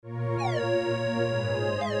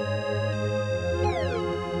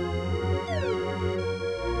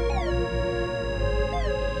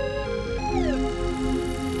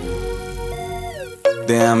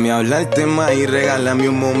Déjame hablarte más y regálame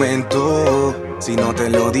un momento. Si no te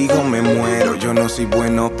lo digo me muero. Yo no soy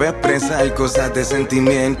bueno para expresar cosas de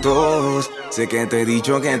sentimientos. Sé que te he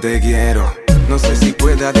dicho que te quiero. No sé si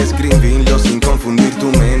pueda describirlo sin confundir tu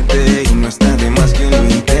mente. Y no está de más que lo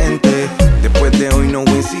intente. Después de hoy no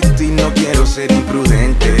voy a insistir, no quiero ser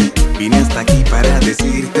imprudente. Vine hasta aquí para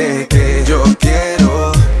decirte que yo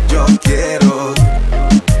quiero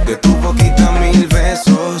de tu boquita 1000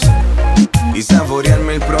 besos y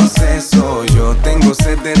saborearme el proceso. Yo tengo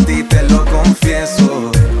sed de ti, te lo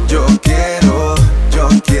confieso. Yo quiero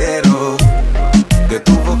de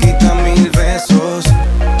tu boquita 1000 besos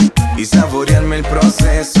y saborearme el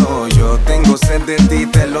proceso. Yo tengo sed de ti,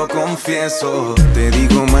 te lo confieso. Te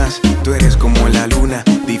digo más, tú eres como la luna,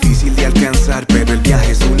 difícil de alcanzar, pero el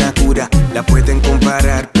viaje es una cura. La pueden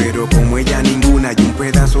comparar, pero como ella ninguna. Y un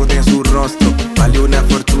pedazo de su rostro vale una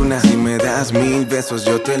fortuna. Si me das 1000 besos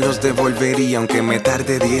yo te los devolvería, aunque me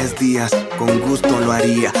tarde 10 días, con gusto lo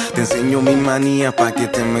haría. Te enseño mi manía pa' que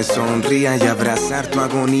te me sonría y abrazar tu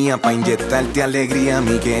agonía pa' inyectarte alegría,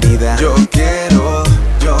 mi querida. Yo quiero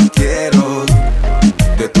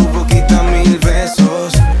de tu boquita 1000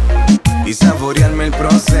 besos y saborearme el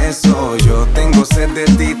proceso. Yo tengo sed de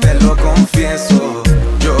ti, te lo confieso.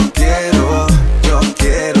 Yo quiero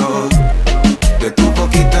de tu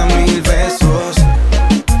boquita 1000 besos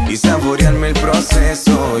y saborearme el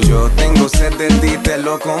proceso. Yo tengo sed de ti, te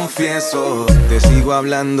lo confieso. Te sigo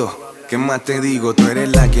hablando, ¿qué más te digo? Tú eres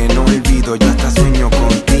la que no olvido, yo hasta sueño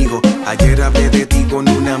contigo. Ayer hablé de ti con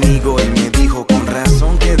un amigo y me dijo con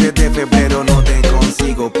razón que desde febrero no te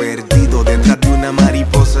consigo. Perdido detrás de una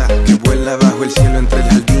mariposa que vuela bajo el cielo entre el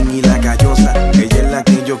jardín y la callosa. Ella es la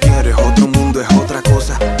que yo quiero, es otro mundo, es otra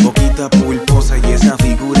cosa. Boquita pulposa y esa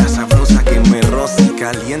figura sabrosa que me roza y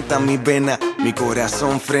calienta mi vena. Mi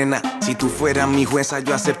corazón frena. Si tú fueras mi jueza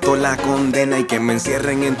yo acepto la condena y que me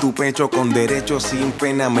encierren en tu pecho con derecho sin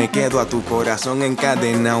pena. Me quedo a tu corazón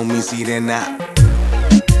encadenado, mi sirena.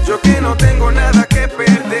 Yo que no tengo nada que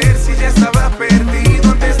perder, si ya estaba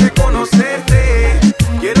perdido antes de conocerte.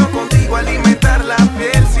 Quiero contigo alimentar la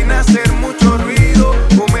piel sin hacer mucho ruido,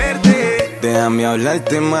 comerte. Déjame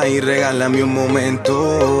hablarte más y regálame un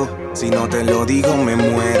momento. Si no te lo digo me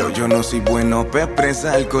muero. Yo no soy bueno para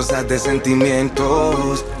expresar cosas de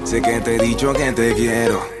sentimientos. Sé que te he dicho que te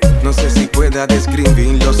quiero. No sé si pueda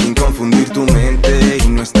describirlo sin confundir tu mente. Y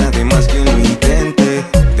no está de más que lo intente.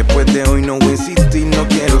 Después de hoy no voy a insistir, no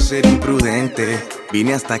quiero ser imprudente.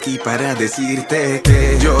 Vine hasta aquí para decirte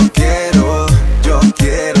que yo quiero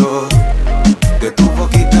de tu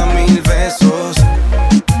boquita 1000 besos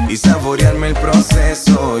y saborearme el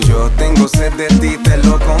proceso. Yo tengo sed de ti, te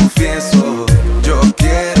lo confieso. Yo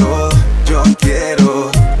quiero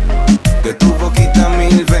de tu boquita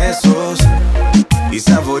 1000 besos y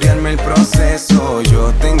saborearme el proceso.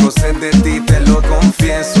 Yo tengo sed de ti, te lo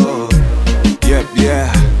confieso. Yeah.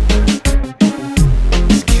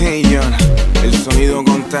 It's K-Yon, el sonido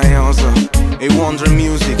contagioso. A-Wonder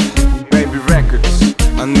Music, Baby Records.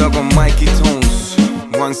 Ando con Mikey Tones,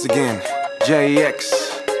 once again. JX,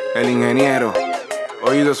 el ingeniero.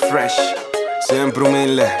 Oídos fresh, siempre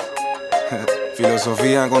humilde.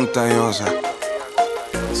 Filosofía contagiosa.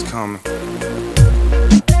 It's coming.